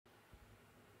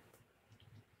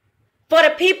For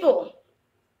the people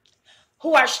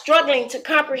who are struggling to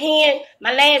comprehend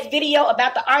my last video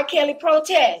about the R. Kelly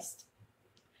protest,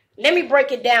 let me break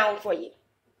it down for you.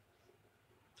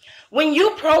 When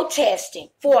you protesting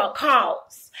for a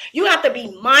cause, you have to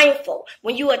be mindful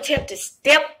when you attempt to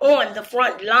step on the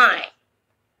front line.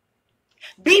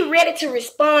 Be ready to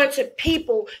respond to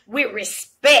people with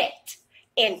respect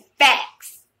and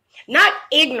facts, not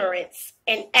ignorance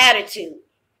and attitude.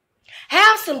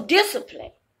 Have some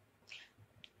discipline.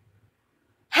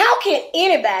 How can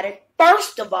anybody,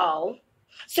 first of all,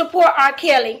 support R.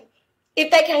 Kelly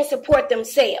if they can't support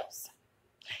themselves?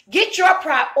 Get your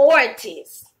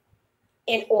priorities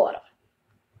in order.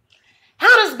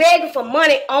 How does begging for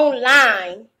money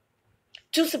online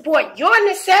to support your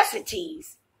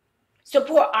necessities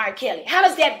support R. Kelly? How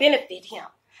does that benefit him?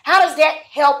 How does that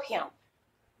help him?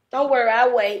 Don't worry,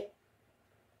 I'll wait.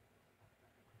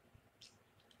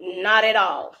 Not at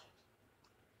all.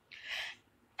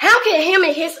 How can him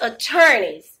and his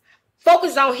attorneys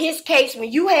focus on his case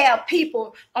when you have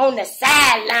people on the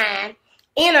sideline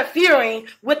interfering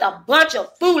with a bunch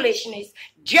of foolishness,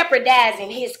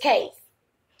 jeopardizing his case?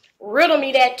 Riddle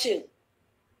me that too.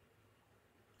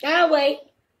 I'll wait.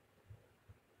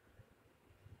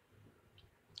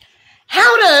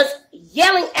 How does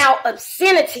yelling out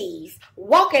obscenities,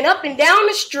 walking up and down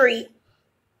the street,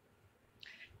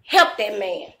 help that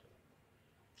man?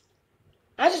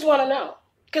 I just want to know,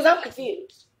 because I'm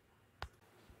confused.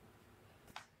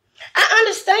 I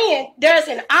understand there's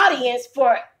an audience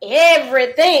for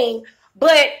everything,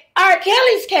 but R.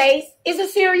 Kelly's case is a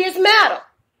serious matter.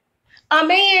 A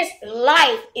man's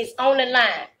life is on the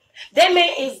line. That man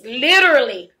is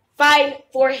literally fighting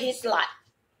for his life.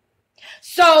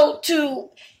 So to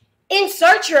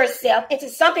insert yourself into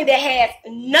something that has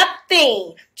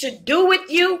nothing to do with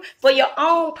you for your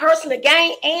own personal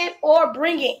gain and or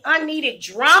bringing unneeded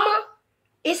drama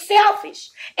is selfish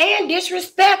and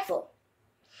disrespectful.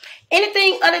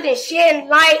 Anything other than shedding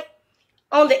light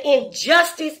on the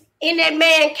injustice in that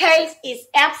man's case is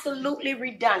absolutely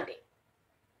redundant.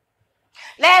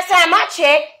 Last time I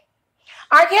checked,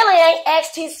 R. Kelly ain't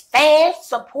asked his fans,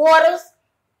 supporters,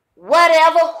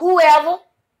 whatever, whoever,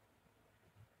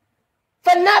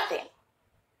 for nothing.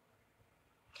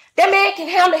 That man can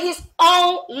handle his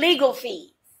own legal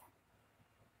fees.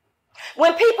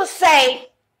 When people say,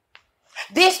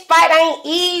 this fight ain't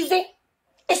easy,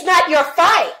 it's not your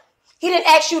fight. He didn't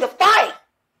ask you to fight.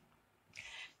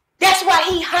 That's why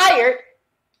he hired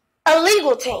a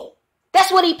legal team.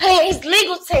 That's what he paid his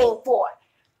legal team for,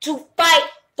 to fight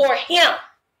for him.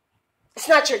 It's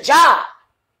not your job.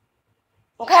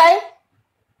 Okay?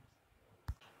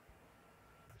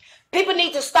 People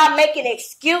need to stop making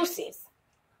excuses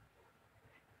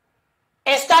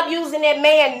and stop using that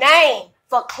man's name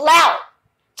for clout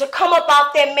to come up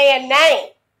off that man's name.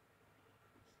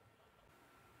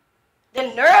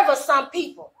 The nerve of some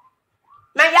people.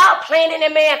 Man, y'all playing in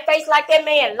that man's face like that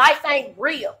man's life ain't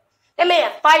real. That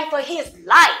man fighting for his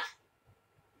life.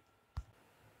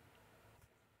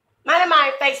 Man, that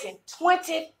man facing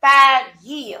 25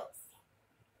 years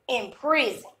in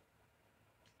prison.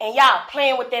 And y'all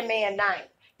playing with that man's name.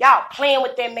 Y'all playing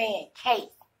with that man's case.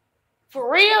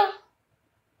 For real?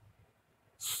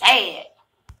 Sad.